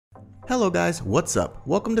Hello guys, what's up?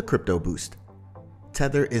 Welcome to Crypto Boost.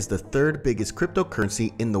 Tether is the third biggest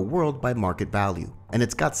cryptocurrency in the world by market value, and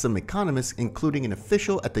it's got some economists, including an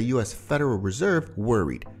official at the US Federal Reserve,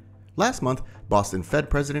 worried. Last month, Boston Fed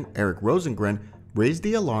President Eric Rosengren raised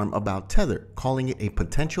the alarm about Tether, calling it a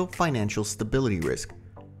potential financial stability risk.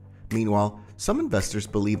 Meanwhile, some investors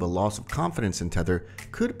believe a loss of confidence in Tether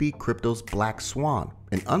could be crypto's black swan,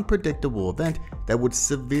 an unpredictable event that would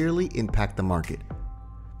severely impact the market.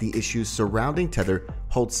 The issues surrounding Tether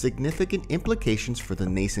hold significant implications for the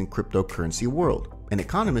nascent cryptocurrency world, and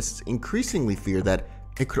economists increasingly fear that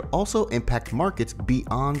it could also impact markets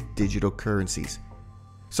beyond digital currencies.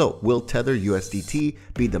 So, will TetherUSDT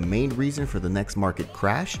be the main reason for the next market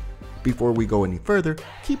crash? Before we go any further,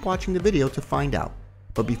 keep watching the video to find out.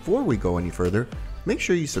 But before we go any further, make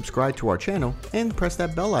sure you subscribe to our channel and press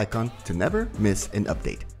that bell icon to never miss an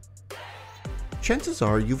update. Chances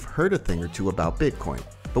are you've heard a thing or two about Bitcoin.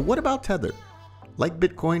 But what about Tether? Like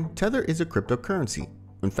Bitcoin, Tether is a cryptocurrency.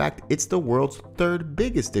 In fact, it's the world's third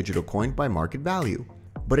biggest digital coin by market value.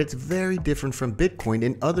 But it's very different from Bitcoin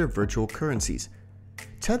and other virtual currencies.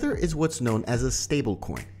 Tether is what's known as a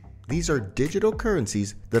stablecoin. These are digital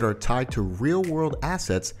currencies that are tied to real-world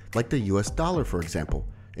assets like the US dollar, for example,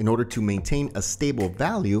 in order to maintain a stable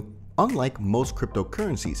value, unlike most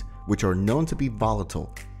cryptocurrencies, which are known to be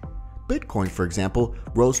volatile. Bitcoin, for example,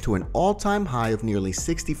 rose to an all-time high of nearly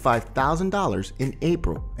 $65,000 in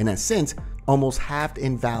April and has since almost halved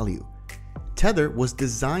in value. Tether was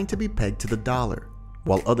designed to be pegged to the dollar.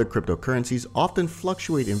 While other cryptocurrencies often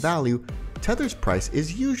fluctuate in value, Tether's price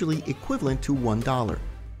is usually equivalent to $1.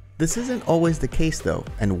 This isn't always the case though,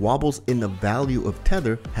 and wobbles in the value of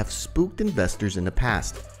Tether have spooked investors in the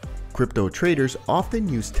past. Crypto traders often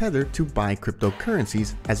use Tether to buy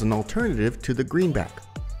cryptocurrencies as an alternative to the greenback.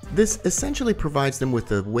 This essentially provides them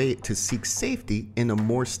with a way to seek safety in a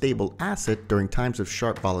more stable asset during times of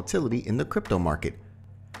sharp volatility in the crypto market.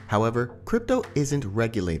 However, crypto isn't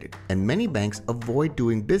regulated, and many banks avoid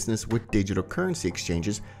doing business with digital currency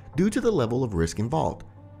exchanges due to the level of risk involved.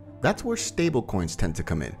 That's where stablecoins tend to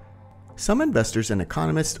come in. Some investors and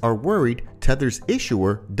economists are worried Tether's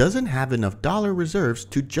issuer doesn't have enough dollar reserves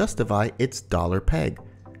to justify its dollar peg.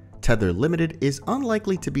 Tether Limited is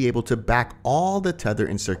unlikely to be able to back all the Tether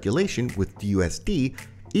in circulation with USD,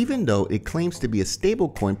 even though it claims to be a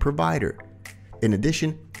stablecoin provider. In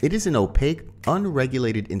addition, it is an opaque,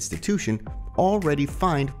 unregulated institution already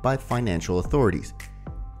fined by financial authorities.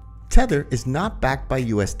 Tether is not backed by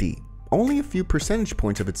USD. Only a few percentage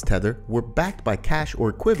points of its Tether were backed by cash or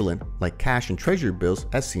equivalent, like cash and treasury bills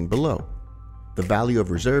as seen below. The value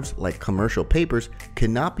of reserves, like commercial papers,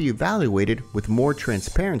 cannot be evaluated with more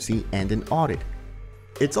transparency and an audit.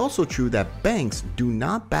 It's also true that banks do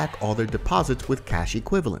not back all their deposits with cash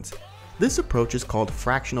equivalents. This approach is called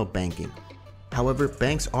fractional banking. However,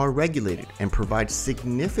 banks are regulated and provide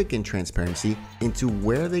significant transparency into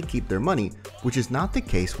where they keep their money, which is not the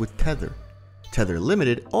case with Tether. Tether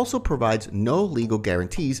Limited also provides no legal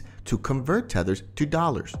guarantees to convert Tethers to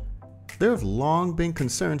dollars. There have long been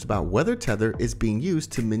concerns about whether Tether is being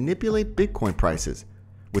used to manipulate Bitcoin prices,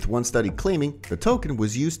 with one study claiming the token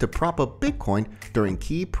was used to prop up Bitcoin during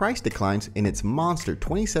key price declines in its monster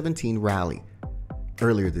 2017 rally.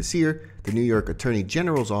 Earlier this year, the New York Attorney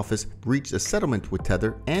General's office reached a settlement with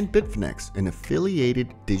Tether and Bitfinex, an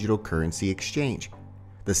affiliated digital currency exchange.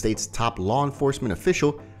 The state's top law enforcement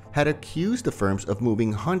official had accused the firms of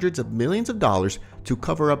moving hundreds of millions of dollars to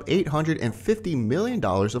cover up $850 million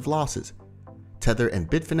of losses. Tether and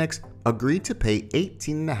Bitfinex agreed to pay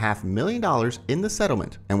 $18.5 million in the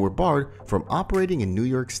settlement and were barred from operating in New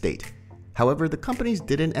York State. However, the companies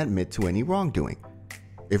didn't admit to any wrongdoing.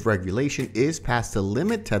 If regulation is passed to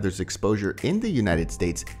limit Tether's exposure in the United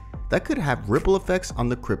States, that could have ripple effects on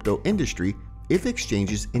the crypto industry if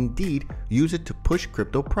exchanges indeed use it to push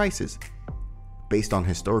crypto prices. Based on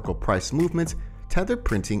historical price movements, Tether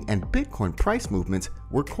printing and Bitcoin price movements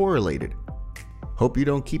were correlated. Hope you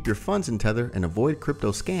don't keep your funds in Tether and avoid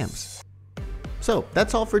crypto scams. So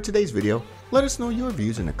that's all for today's video. Let us know your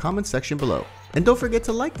views in the comment section below. And don't forget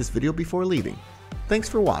to like this video before leaving. Thanks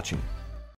for watching.